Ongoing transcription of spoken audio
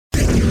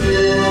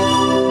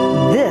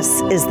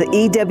is the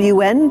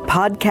EWN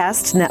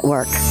Podcast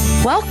Network.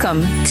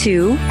 Welcome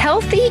to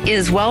Healthy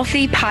is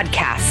Wealthy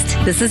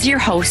podcast. This is your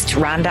host,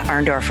 Rhonda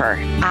Arndorfer.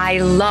 I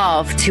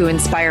love to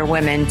inspire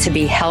women to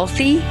be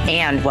healthy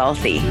and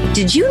wealthy.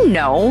 Did you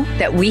know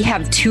that we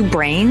have two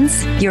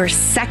brains? Your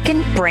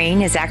second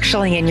brain is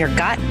actually in your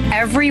gut.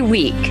 Every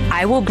week,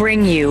 I will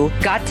bring you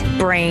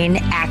gut-brain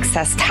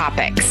access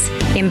topics,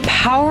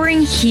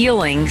 empowering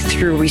healing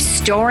through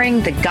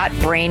restoring the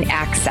gut-brain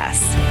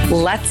axis.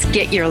 Let's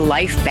get your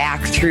life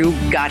back through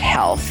gut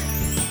health.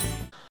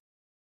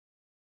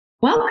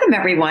 Welcome,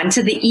 everyone,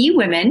 to the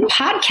eWomen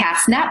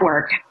Podcast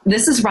Network.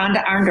 This is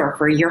Rhonda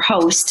Arndorfer, your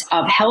host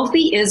of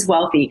Healthy is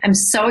Wealthy. I'm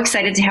so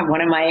excited to have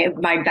one of my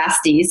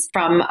besties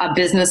from a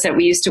business that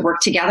we used to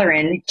work together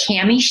in.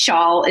 Cami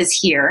Shaw is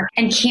here.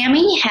 And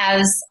Cami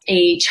has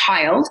a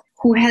child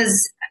who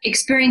has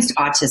experienced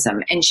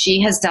autism, and she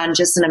has done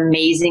just an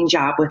amazing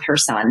job with her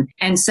son.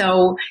 And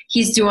so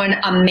he's doing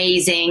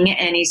amazing,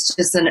 and he's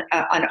just an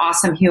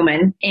awesome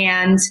human.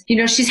 And, you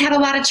know, she's had a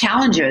lot of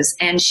challenges,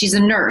 and she's a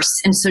nurse.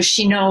 And so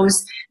she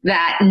knows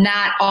that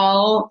not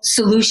all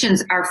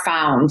solutions are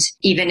found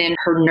even in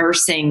her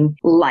nursing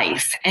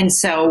life. And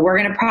so we're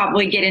going to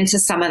probably get into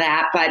some of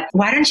that, but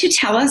why don't you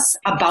tell us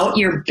about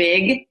your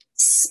big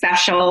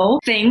special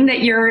thing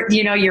that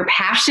your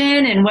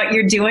passion and what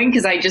you're doing?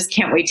 Because I just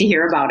can't wait to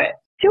hear about it.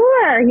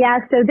 Sure. Yeah.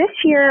 So this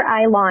year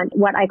I launched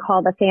what I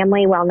call the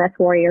Family Wellness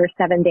Warrior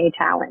 7-Day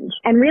Challenge.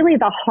 And really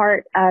the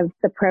heart of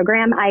the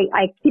program,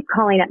 I keep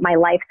calling it my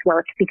life's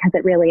work because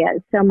it really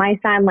is. So my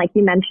son, like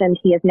you mentioned,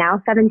 he is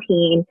now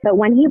 17. But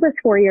when he was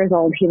 4 years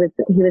old, he was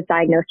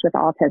diagnosed with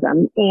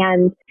autism.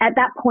 And at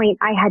that point,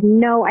 I had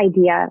no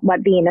idea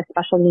what being a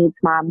special needs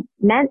mom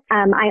meant.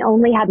 I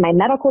only had my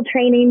medical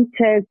training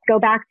to go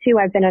back to.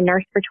 I've been a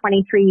nurse for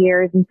 23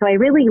 years. And so I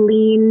really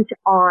leaned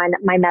on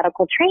my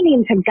medical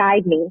training to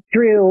guide me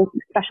through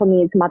special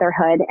needs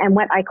motherhood. And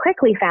what I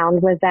quickly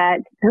found was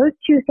that those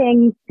two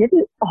things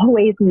didn't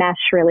always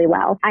mesh really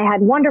well. I had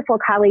wonderful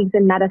colleagues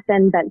in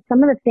medicine, but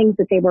some of the things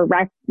that they were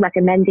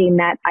recommending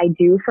that I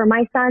do for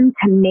my son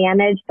to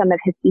manage some of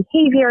his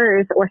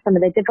behaviors or some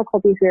of the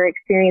difficulties we were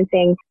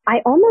experiencing, I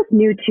almost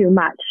knew too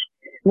much.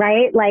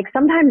 Right? Like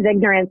sometimes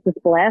ignorance is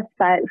bliss,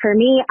 but for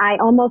me, I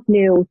almost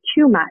knew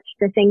too much.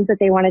 The things that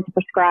they wanted to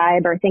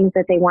prescribe or things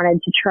that they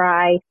wanted to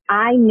try,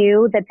 I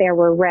knew that there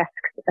were risks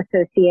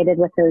associated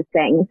with those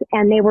things.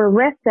 And they were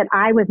risks that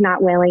I was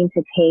not willing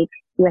to take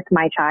with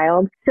my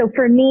child. So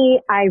for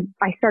me, I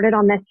started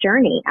on this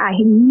journey. I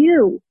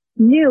knew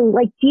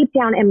like deep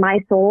down in my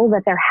soul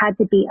that there had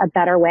to be a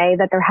better way,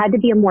 that there had to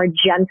be a more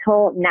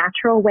gentle,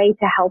 natural way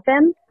to help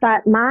him.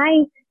 But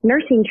my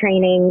nursing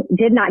training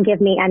did not give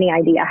me any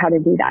idea how to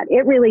do that.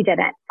 It really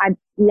didn't.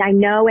 I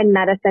know in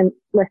medicine,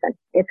 listen,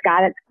 it's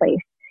got its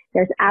place.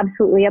 There's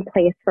absolutely a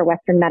place for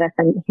Western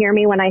medicine. Hear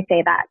me when I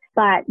say that.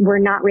 But we're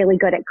not really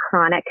good at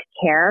chronic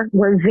care.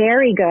 We're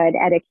very good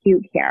at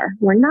acute care.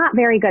 We're not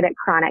very good at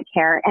chronic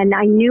care. And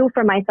I knew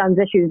from my son's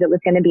issues it was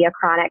going to be a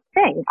chronic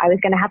thing I was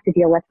going to have to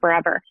deal with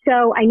forever.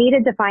 So I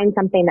needed to find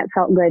something that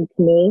felt good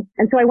to me.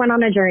 And so I went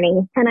on a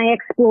journey and I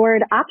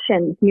explored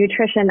options,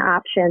 nutrition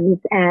options,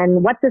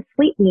 and what does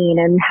sleep mean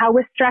and how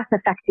was stress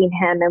affecting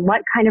him and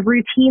what kind of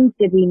routines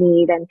did we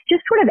need and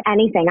just sort of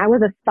anything. I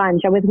was a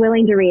sponge. I was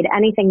willing to read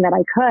anything that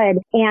I could.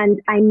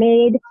 And I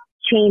made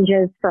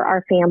changes for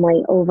our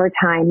family over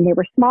time. They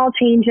were small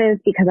changes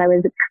because I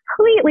was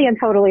completely and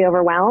totally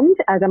overwhelmed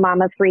as a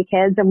mom of 3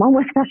 kids and one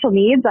with special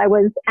needs. I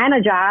was on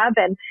a job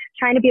and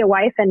trying to be a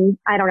wife and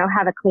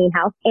have a clean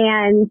house.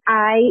 And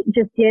I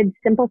just did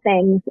simple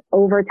things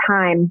over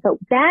time. But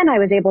then I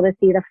was able to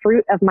see the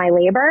fruit of my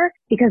labor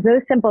because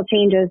those simple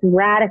changes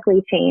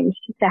radically changed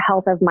the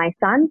health of my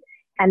son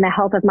and the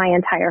health of my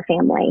entire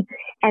family.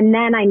 And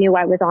then I knew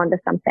I was onto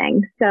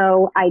something.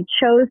 So I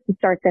chose to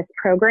start this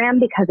program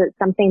because it's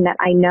something that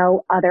I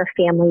know other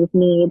families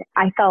need.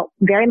 I felt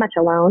very much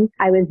alone.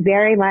 I was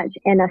very much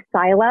in a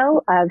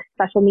silo of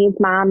special needs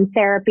mom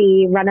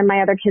therapy, running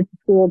my other kids to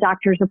school,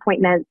 doctor's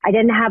appointments. I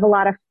didn't have a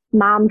lot of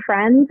mom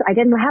friends. I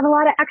didn't have a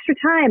lot of extra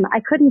time. I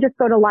couldn't just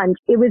go to lunch.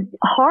 It was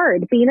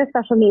hard. Being a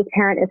special needs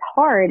parent is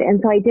hard. And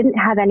so I didn't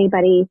have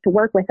anybody to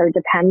work with or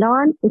depend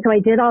on. And so I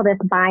did all this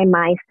by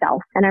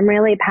myself. And I'm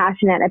really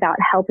passionate about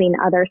helping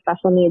other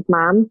special needs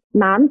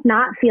moms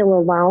not feel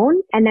alone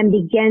and then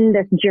begin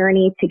this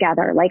journey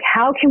together. Like,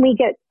 how can we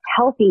get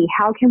healthy?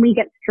 How can we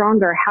get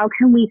stronger? How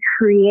can we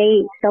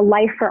create the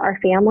life for our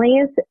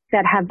families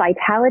that have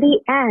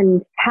vitality?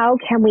 And how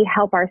can we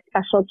help our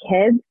special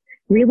kids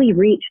really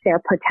reach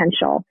their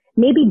potential?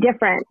 Maybe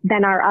different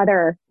than our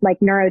other like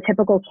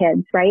neurotypical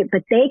kids, right?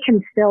 But they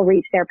can still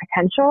reach their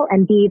potential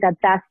and be the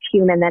best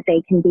human that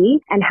they can be.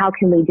 And how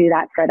can we do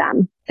that for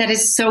them? That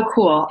is so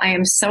cool. I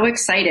am so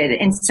excited.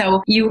 And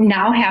so you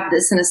now have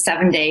this in a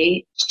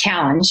 7-day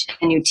challenge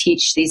and you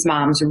teach these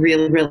moms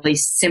really, really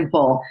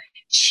simple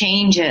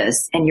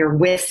changes and you're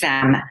with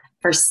them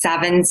for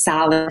 7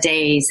 solid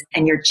days,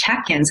 and your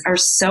check-ins are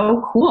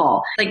so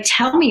cool. Like,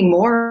 tell me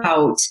more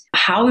about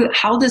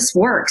how this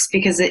works,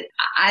 because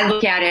I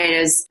look at it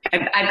as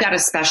I've got a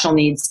special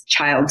needs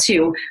child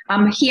too.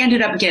 He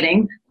ended up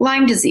getting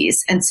Lyme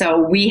disease. And so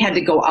we had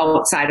to go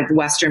outside of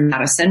Western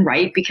medicine,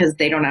 right? Because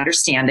they don't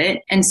understand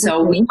it. And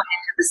so we went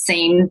into the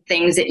same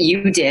things that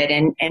you did,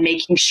 and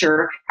making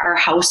sure our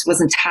house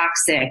wasn't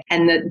toxic,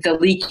 and the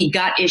leaky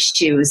gut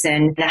issues,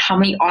 and how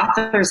many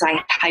authors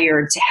I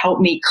hired to help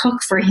me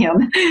cook for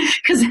him.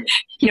 Because,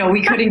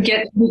 we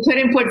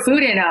couldn't put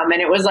food in him.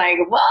 And it was like,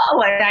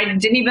 whoa, I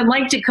didn't even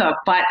like to cook,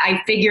 but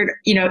I figured,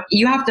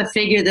 you have to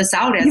figure this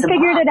out as a mom. You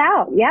figured it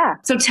out. Yeah.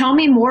 So tell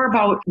me more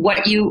about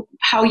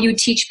how you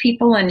teach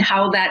people and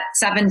how that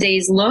 7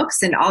 days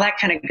looks and all that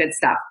kind of good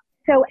stuff.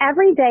 So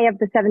every day of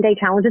the 7-day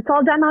challenge, it's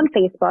all done on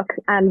Facebook,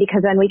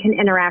 because then we can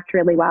interact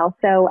really well.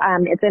 So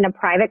it's in a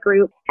private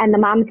group, and the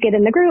moms get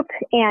in the group,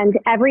 and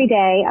every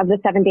day of the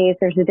 7 days,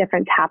 there's a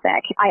different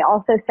topic. I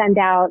also send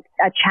out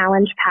a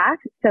challenge pack,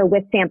 so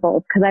with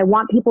samples, because I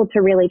want people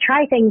to really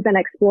try things and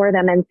explore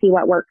them and see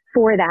what works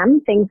for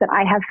them. Things that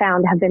I have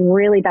found have been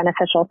really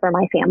beneficial for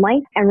my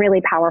family and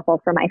really powerful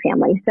for my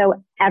family. So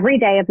every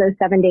day of those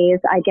 7 days,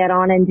 I get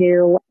on and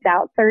do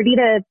about 30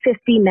 to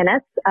 50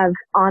 minutes of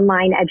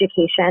online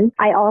education.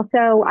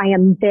 I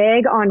am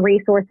big on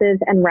resources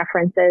and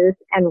references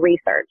and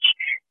research.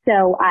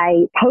 So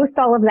I post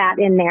all of that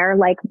in there,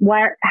 like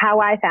how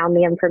I found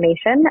the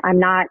information. I'm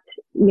not,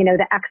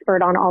 the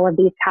expert on all of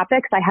these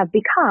topics. I have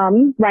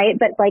become, right?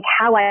 But like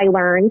how I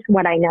learned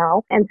what I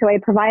know. And so I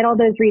provide all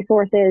those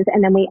resources.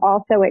 And then we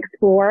also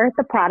explore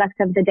the product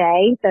of the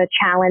day, the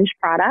challenge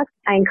product.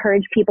 I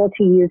encourage people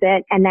to use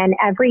it. And then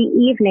every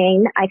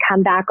evening I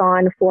come back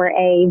on for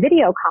a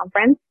video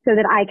conference so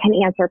that I can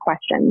answer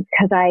questions,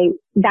 because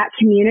that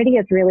community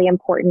is really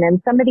important.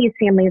 And some of these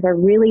families are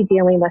really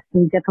dealing with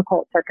some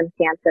difficult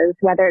circumstances,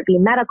 whether it be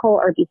medical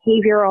or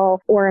behavioral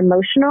or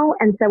emotional.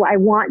 And so I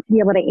want to be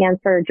able to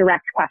answer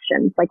direct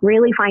questions, like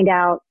really find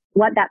out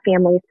what that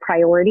family's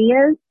priority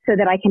is, so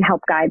that I can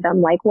help guide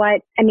them. I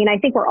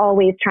think we're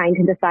always trying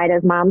to decide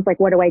as moms, like,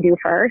 what do I do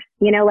first?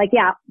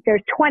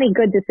 There's 20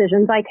 good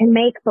decisions I can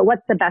make, but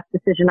what's the best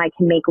decision I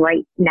can make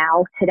right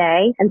now,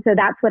 today? And so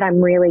that's what I'm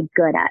really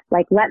good at.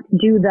 Like, let's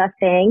do the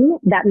thing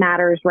that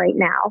matters right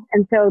now.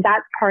 And so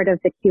that's part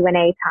of the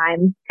Q&A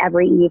time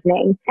every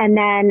evening. And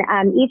then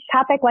each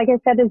topic, like I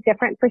said, is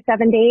different for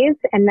 7 days.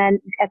 And then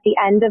at the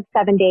end of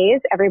 7 days,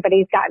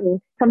 everybody's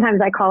gotten, sometimes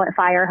I call it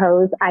fire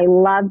hose. I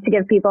love to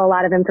give people a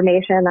lot of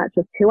information. That's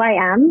just who I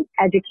am.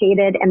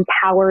 Educated,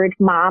 empowered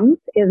moms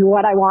is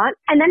what I want.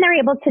 And then they're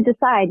able to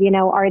decide,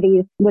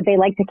 would they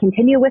like to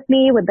continue with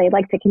me? Would they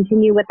like to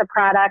continue with the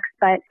products?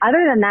 But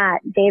other than that,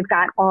 they've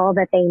got all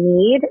that they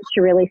need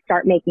to really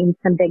start making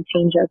some big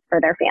changes for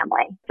their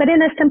family. But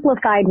in a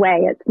simplified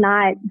way, it's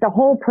not, the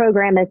whole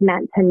program is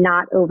meant to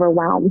not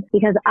overwhelm,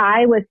 because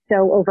I was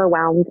so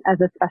overwhelmed as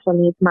a special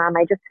needs mom.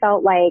 I just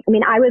felt like,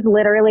 I was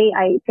literally,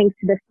 I think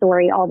to this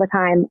story all the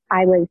time,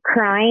 I was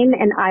crying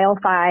in aisle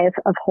 5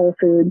 of Whole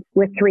Foods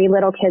with 3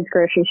 little kids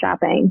grocery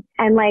shopping.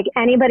 And like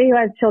anybody who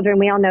has children,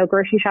 we all know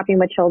grocery shopping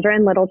with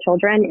children, little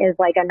children, is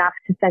like enough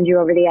to send you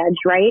over the edge,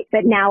 right?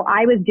 But now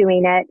I was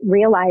doing it,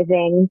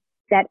 realizing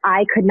that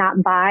I could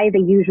not buy the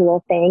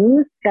usual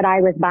things that I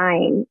was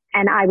buying.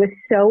 And I was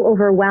so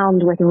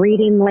overwhelmed with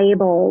reading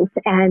labels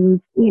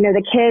and,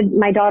 the kid,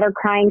 my daughter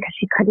crying because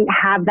she couldn't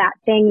have that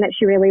thing that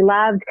she really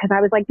loved, because I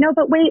was like, no,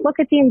 but wait,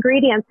 look at the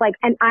ingredients.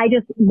 And I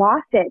just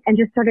lost it and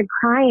just started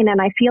crying. And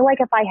I feel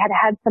like if I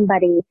had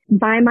somebody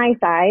by my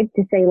side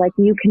to say, like,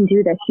 you can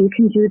do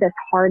this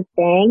hard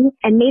thing,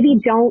 and maybe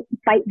don't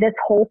fight this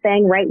whole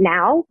thing right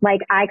now.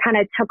 Like, I kind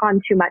of took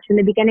on too much in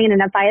the beginning.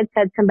 And if I had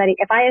had somebody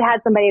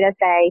to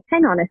say,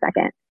 hang on a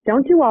second,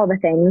 don't do all the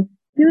things,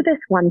 do this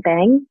one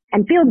thing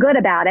and feel good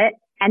about it,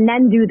 and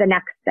then do the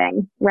next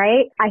thing,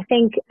 right? I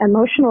think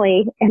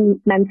emotionally and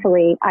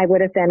mentally, I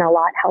would have been a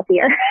lot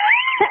healthier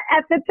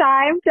at the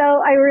time. So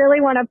I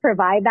really want to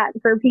provide that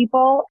for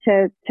people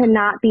to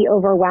not be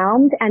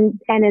overwhelmed and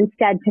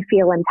instead to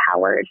feel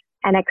empowered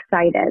and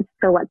excited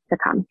for what's to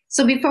come.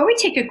 So before we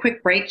take a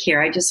quick break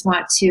here, I just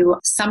want to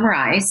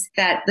summarize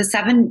that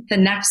the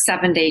next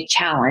 7-day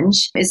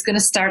challenge is going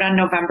to start on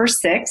November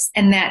 6th,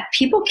 and that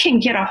people can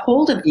get a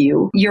hold of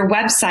you. Your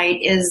website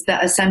is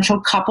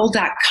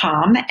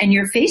theessentialcouple.com, and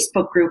your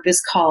Facebook group is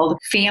called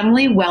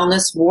Family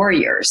Wellness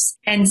Warriors.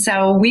 And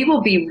so we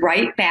will be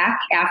right back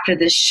after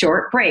this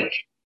short break.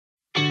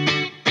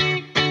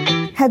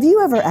 Have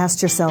you ever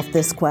asked yourself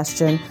this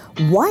question?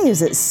 Why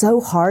is it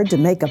so hard to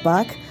make a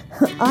buck?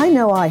 I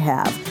know I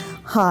have.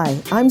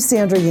 Hi, I'm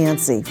Sandra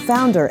Yancey,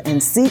 founder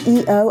and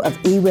CEO of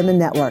eWomen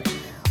Network.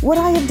 What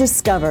I have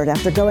discovered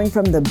after going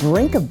from the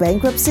brink of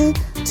bankruptcy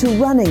to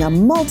running a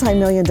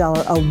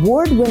multi-million-dollar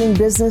award-winning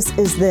business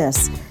is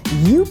this: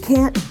 you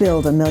can't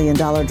build $1 million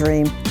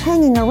dream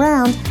hanging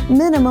around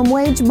minimum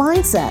wage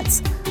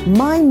mindsets.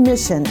 My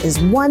mission is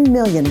 1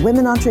 million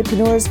women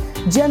entrepreneurs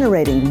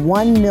generating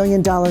 $1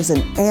 million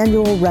in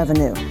annual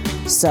revenue.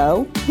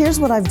 So here's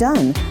what I've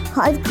done.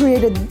 I've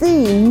created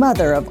the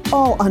mother of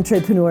all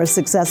entrepreneur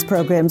success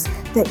programs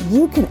that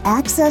you can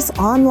access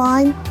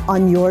online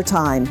on your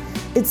time.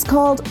 It's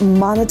called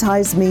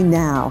Monetize Me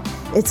Now.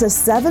 It's a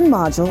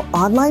 7-module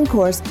online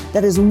course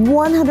that is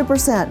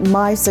 100%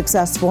 my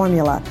success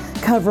formula,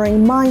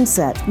 covering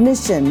mindset,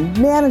 mission,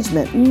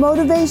 management,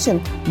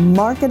 motivation,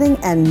 marketing,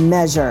 and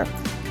measure.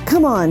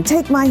 Come on,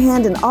 take my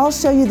hand and I'll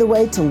show you the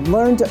way to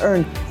learn to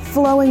earn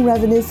flowing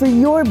revenue for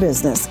your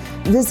business.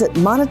 Visit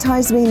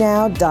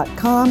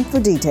monetizemenow.com for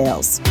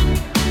details.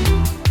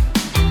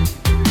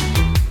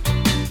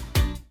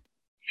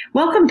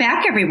 Welcome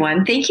back,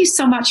 everyone. Thank you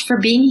so much for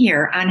being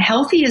here on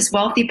Healthy is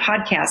Wealthy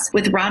podcast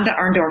with Rhonda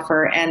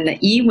Arndorfer and the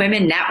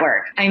eWomen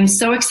Network. I'm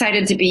so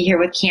excited to be here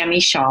with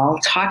Cami Shaw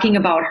talking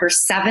about her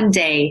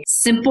 7-day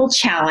simple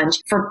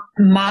challenge for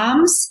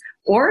moms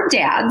or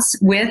dads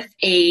with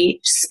a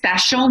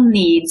special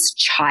needs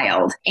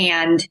child.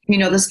 And,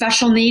 the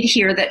special need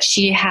here that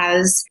she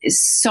has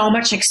so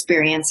much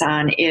experience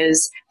on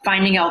is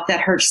finding out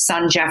that her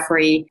son,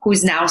 Jeffrey,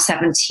 who's now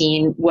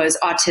 17, was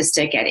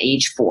autistic at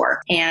age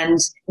 4, and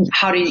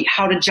how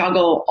to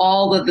juggle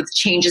all of the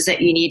changes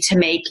that you need to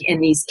make in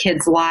these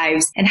kids'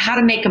 lives and how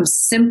to make them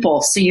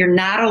simple so you're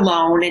not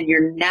alone and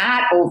you're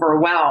not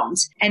overwhelmed.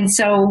 And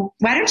so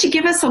why don't you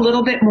give us a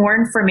little bit more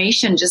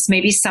information, just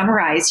maybe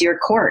summarize your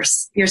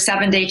course, your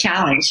 7-day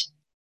challenge?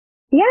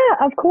 Yeah,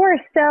 of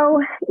course.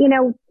 So,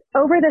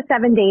 over the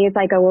 7 days,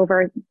 I go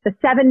over the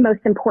 7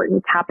 most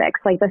important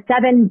topics, like the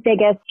 7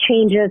 biggest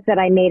changes that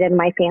I made in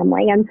my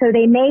family. And so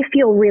they may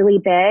feel really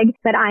big,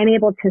 but I'm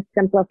able to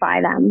simplify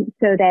them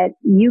so that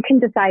you can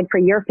decide for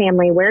your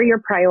family where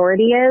your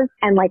priority is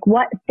and like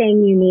what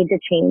thing you need to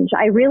change.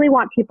 I really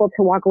want people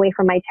to walk away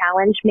from my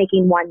challenge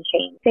making one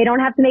change. They don't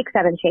have to make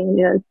 7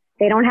 changes.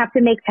 They don't have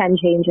to make 10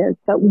 changes,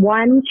 but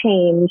one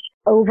change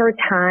over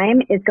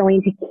time is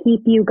going to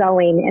keep you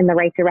going in the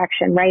right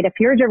direction, right? If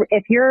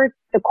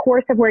the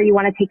course of where you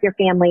want to take your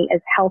family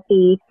is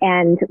healthy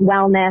and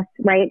wellness,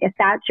 right? If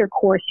that's your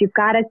course, you've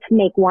got to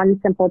make one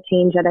simple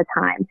change at a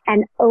time.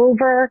 And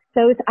over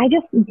those, I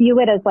just view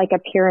it as like a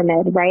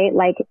pyramid, right?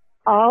 Like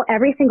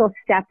every single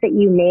step that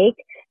you make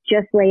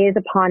just lays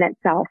upon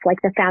itself,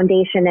 like the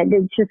foundation. It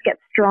just gets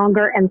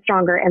stronger and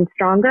stronger and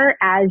stronger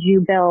as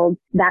you build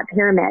that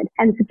pyramid.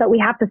 But we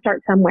have to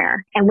start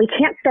somewhere, and we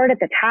can't start at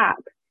the top,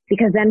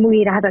 because then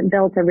we haven't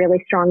built a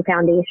really strong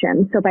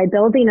foundation. So by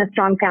building a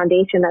strong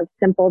foundation of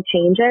simple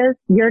changes,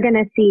 you're going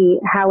to see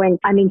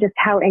just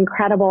how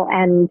incredible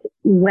and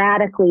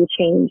radically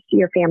changed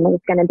your family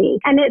is going to be.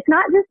 And it's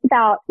not just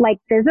about like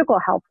physical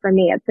health for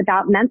me. It's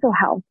about mental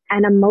health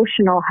and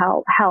emotional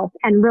health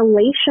and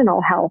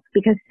relational health,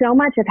 because so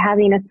much of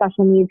having a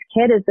special needs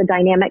kid is the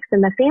dynamics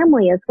in the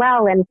family as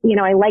well. And,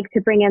 I like to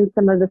bring in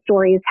some of the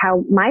stories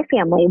how my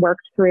family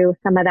worked through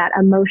some of that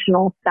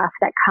emotional stuff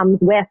that comes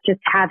with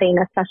just having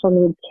a special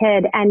needs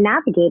kid and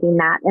navigating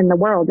that in the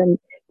world and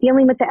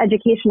dealing with the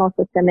educational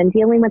system and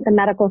dealing with the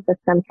medical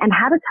system, and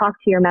how to talk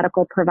to your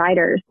medical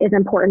providers is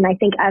important. I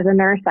think as a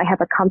nurse, I have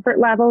a comfort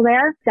level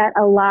there that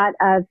a lot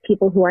of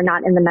people who are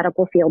not in the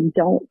medical field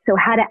don't. So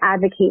how to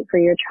advocate for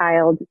your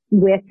child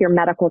with your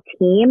medical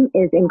team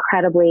is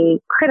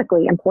incredibly,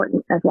 critically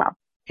important as well.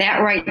 That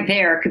right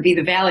there could be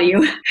the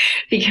value,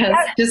 because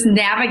just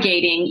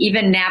navigating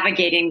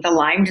the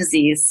Lyme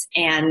disease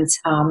and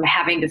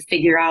having to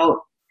figure out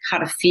how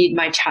to feed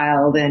my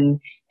child and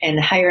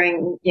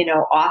hiring,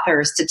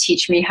 authors to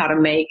teach me how to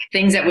make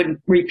things that would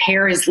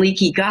repair his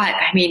leaky gut.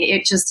 I mean,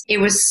 it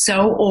was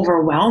so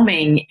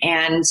overwhelming.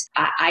 And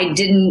I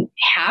didn't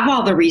have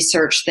all the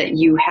research that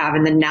you have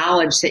and the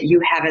knowledge that you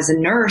have as a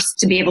nurse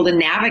to be able to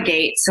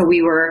navigate. So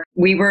we were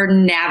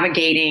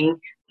navigating,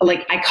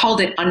 like I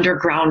called it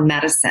underground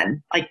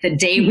medicine. Like the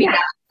day we got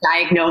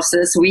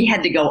diagnosis, we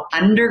had to go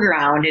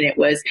underground, and it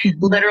was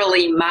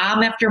literally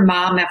mom after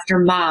mom after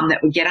mom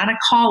that would get on a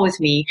call with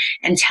me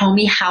and tell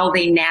me how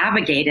they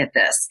navigated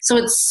this. So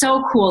it's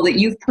so cool that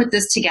you've put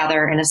this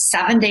together in a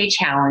 7-day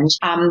challenge.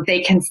 They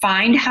can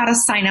find how to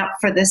sign up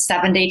for this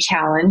 7-day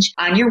challenge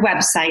on your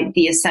website,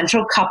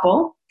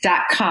 theessentialcouple.com,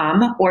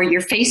 or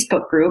your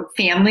Facebook group,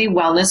 Family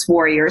Wellness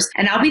Warriors.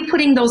 And I'll be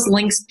putting those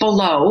links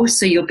below,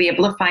 so you'll be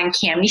able to find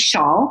Cami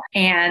Shaw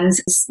and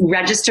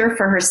register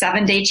for her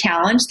 7-day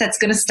challenge that's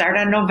going to start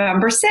on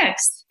November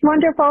 6th.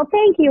 Wonderful.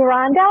 Thank you,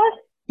 Rhonda.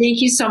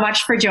 Thank you so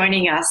much for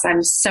joining us.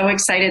 I'm so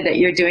excited that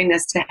you're doing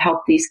this to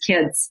help these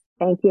kids.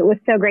 Thank you. It was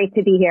so great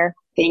to be here.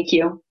 Thank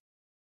you.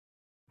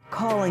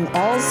 Calling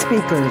all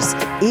speakers,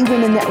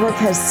 eWomen Network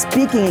has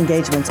speaking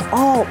engagements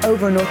all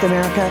over North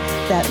America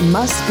that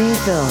must be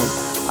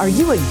filled. Are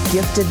you a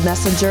gifted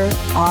messenger,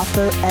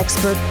 author,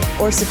 expert,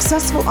 or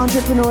successful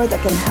entrepreneur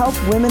that can help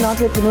women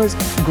entrepreneurs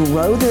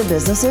grow their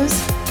businesses?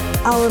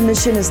 Our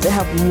mission is to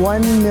help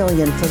 1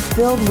 million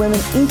fulfilled women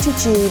each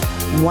achieve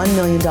 $1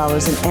 million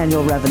in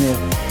annual revenue.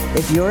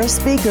 If you're a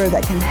speaker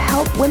that can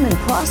help women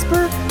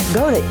prosper,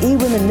 go to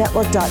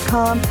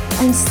eWomenNetwork.com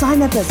and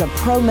sign up as a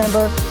pro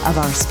member of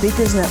our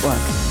Speakers Network.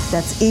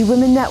 That's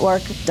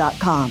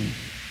eWomenNetwork.com.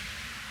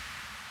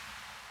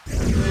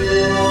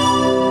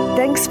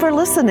 Thanks for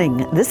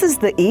listening. This is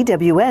the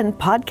EWN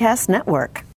Podcast Network.